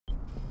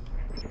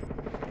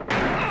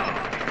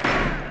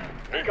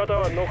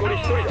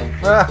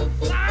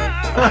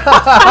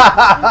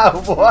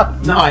What?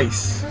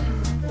 Nice.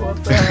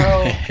 What the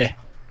hell?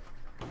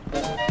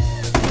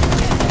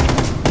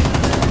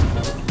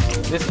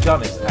 This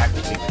gun is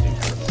actually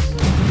ridiculous.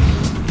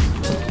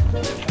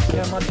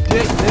 Yeah, my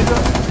dick, nigga.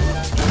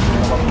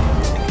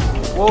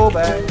 Whoa,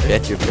 bang.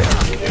 Get your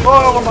bitch.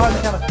 Whoa, I'm behind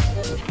the counter.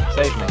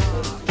 Save me.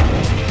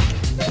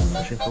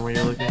 Pushing from where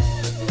you're looking.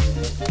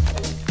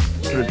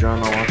 Should have drawn,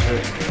 I'll watch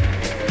it.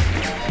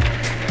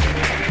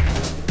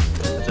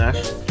 That's Ash.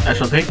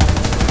 Ash on pink.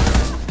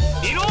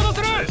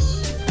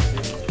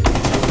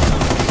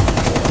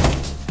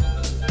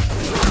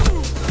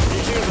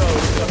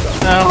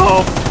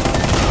 No!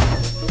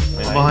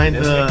 I'm behind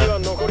the...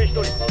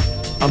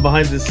 I'm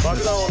behind this...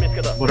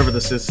 whatever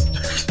this is.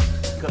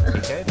 Got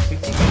PK?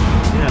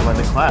 Yeah, by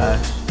the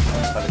Clash.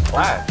 By the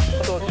Clash?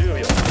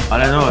 I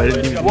don't know, I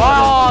didn't even...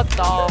 What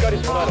the?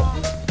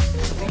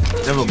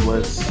 They have a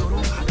Blitz.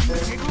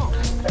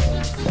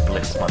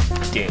 Blitz my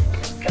dick.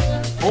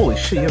 Holy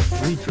shit, you have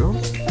 3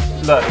 drones?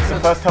 Look, it's the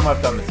first time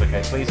I've done this,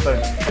 okay? Please don't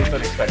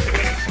expect it.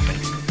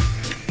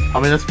 I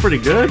mean, that's pretty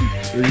good.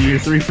 You're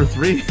 3 for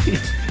 3.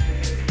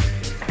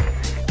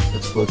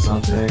 Let's split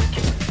something.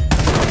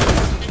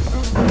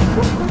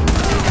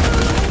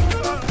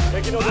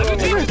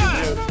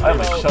 I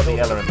almost shot the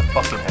Ella in the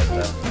fucking head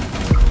there.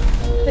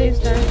 Please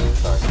don't.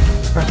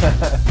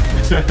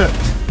 Sorry.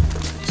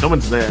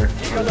 Someone's there.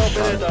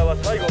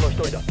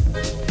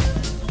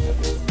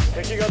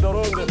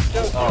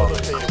 Oh.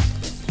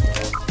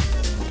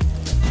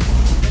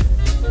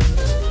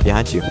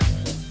 Behind you.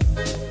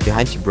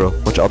 Behind you, bro.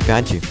 Watch out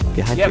behind you.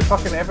 Behind Yeah, you.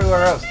 fucking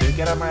everywhere else, dude.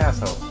 Get out of my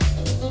asshole.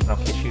 And I'll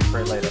kiss you for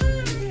it later.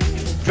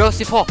 Throw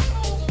C4.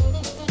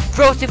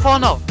 Throw C4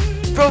 now.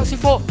 Throw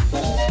C4.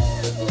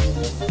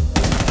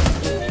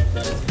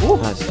 Ooh.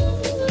 Nice.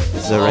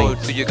 This is a ring.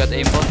 So you got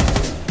aimbot?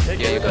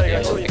 Yeah, you got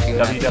aimbot.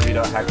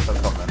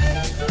 www.hacks.com.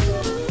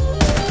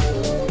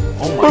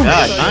 Oh my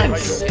god,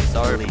 nice. Okay,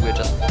 sorry, we're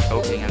just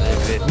joking a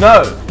little bit.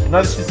 No,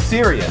 this is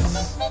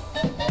serious.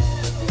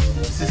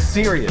 This is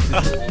serious.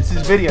 This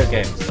is video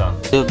games, son.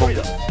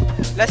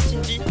 Last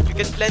Indy, you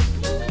can plan.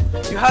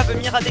 You have a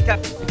Mira DK.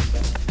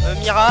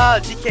 Mira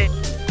DK.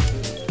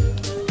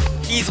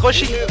 He is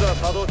rushing.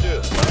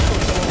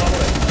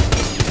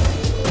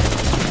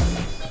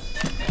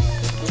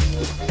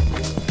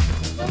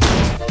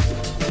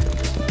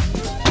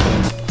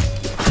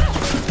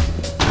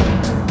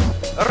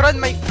 Run,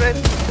 my friend.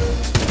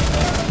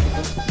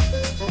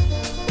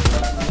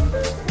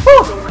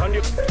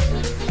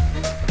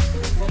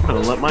 I'm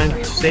gonna let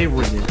mine stay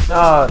with you.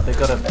 No, they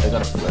got a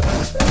blitz.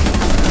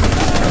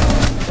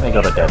 They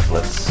got a dead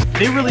blitz.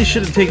 They really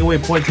shouldn't take away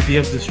points if you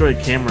have destroyed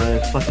camera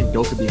and fucking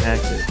Doka be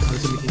hacked it. That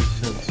doesn't make any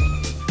sense.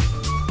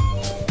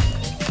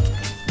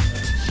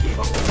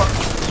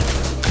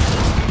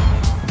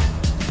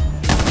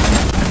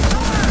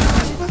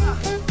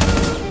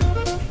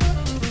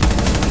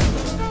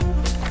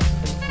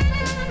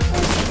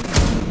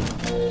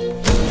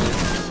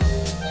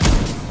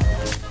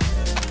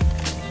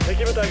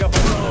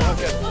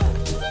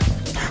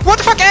 What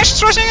the fuck, Ash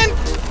is rushing in!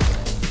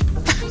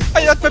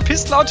 I got my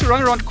pistol out to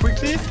run around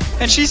quickly,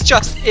 and she's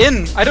just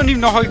in. I don't even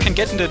know how you can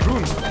get in that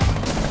room.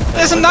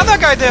 There's another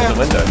guy there! The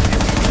window.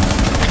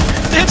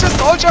 They're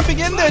just all jumping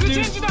in there,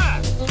 dude!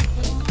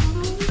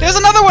 There's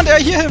another one there,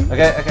 I hear him!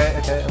 Okay,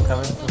 I'm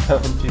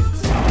coming,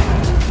 Jesus.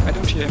 I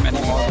don't hear him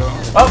anymore, though.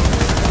 Oh!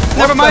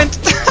 Never mind!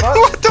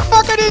 What the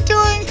fuck are they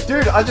doing?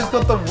 Dude, I just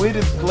got the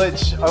weirdest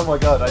glitch. Oh my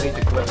god, I need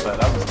to clip that.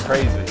 That was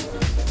crazy.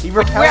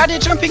 Where are they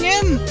jumping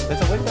in?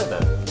 There's a window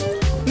there.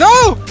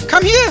 No!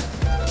 Come here!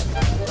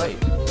 Wait.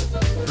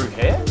 Through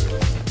here?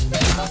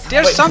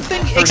 There's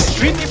something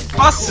extremely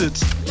busted.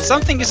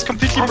 Something is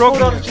completely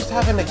broken. I thought I was just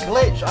having a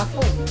glitch. I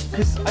thought,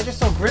 because I just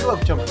saw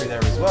Gridlock jump through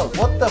there as well.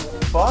 What the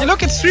fuck? Hey,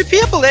 look, it's 3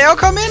 people. They all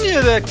come in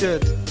here like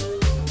that.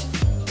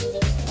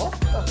 What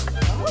the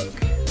fuck?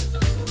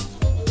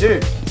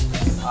 Dude,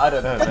 I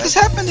don't know, What is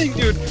happening,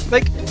 dude?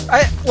 Like,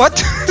 what?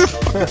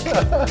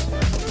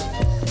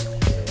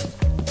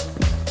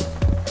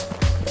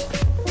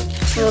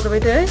 What do we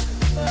do?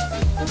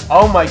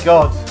 Oh my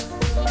god.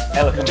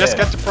 Ella, come Just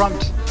here. get the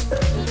front.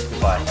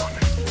 Goodbye.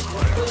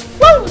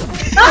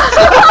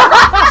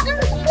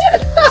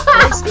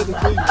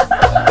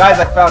 Guys,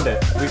 I found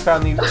it. We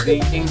found the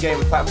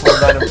in-game platform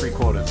 9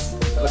 3/4.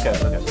 Look at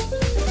it, look at it.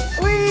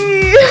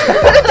 Whee!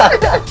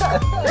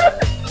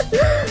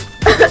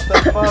 What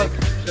the fuck?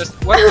 Just,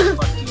 what the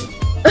fuck,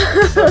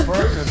 dude? So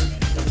broken.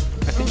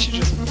 I think she's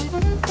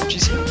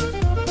here.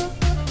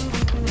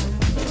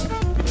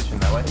 Position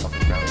that way.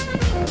 Fucking ground.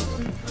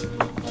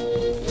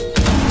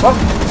 Well,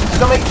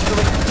 she's on me.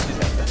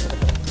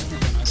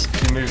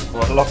 She moved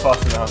a lot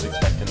faster than I was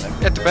expecting then.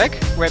 At the back,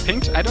 where I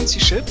pinked, I don't see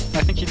shit.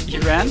 I think he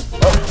ran.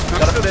 Oh, No,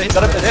 got still there. it.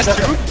 Got it. There's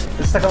two.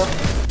 The second one.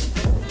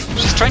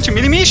 She's trying to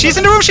melee me. She's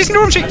in the room. She's in the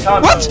room.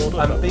 What?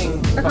 I'm being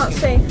I can't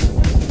fucking... see.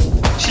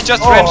 She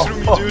just ran through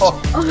me,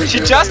 dude. She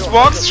just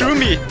walked through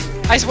me.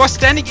 I was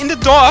standing in the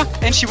door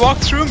and she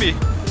walked through me.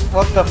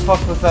 What the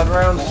fuck was that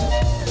round?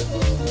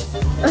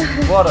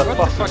 What a What the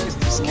fucking, fuck is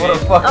this what game? a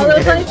fucking Oh,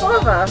 there's game. only 4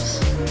 of us.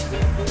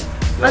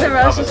 The I didn't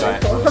realize other there's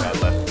guy- only 4 other guy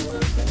left.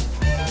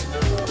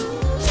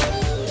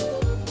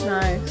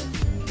 Nice.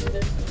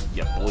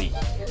 Yeah, boy.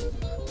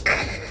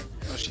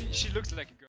 Oh, she looks like a girl.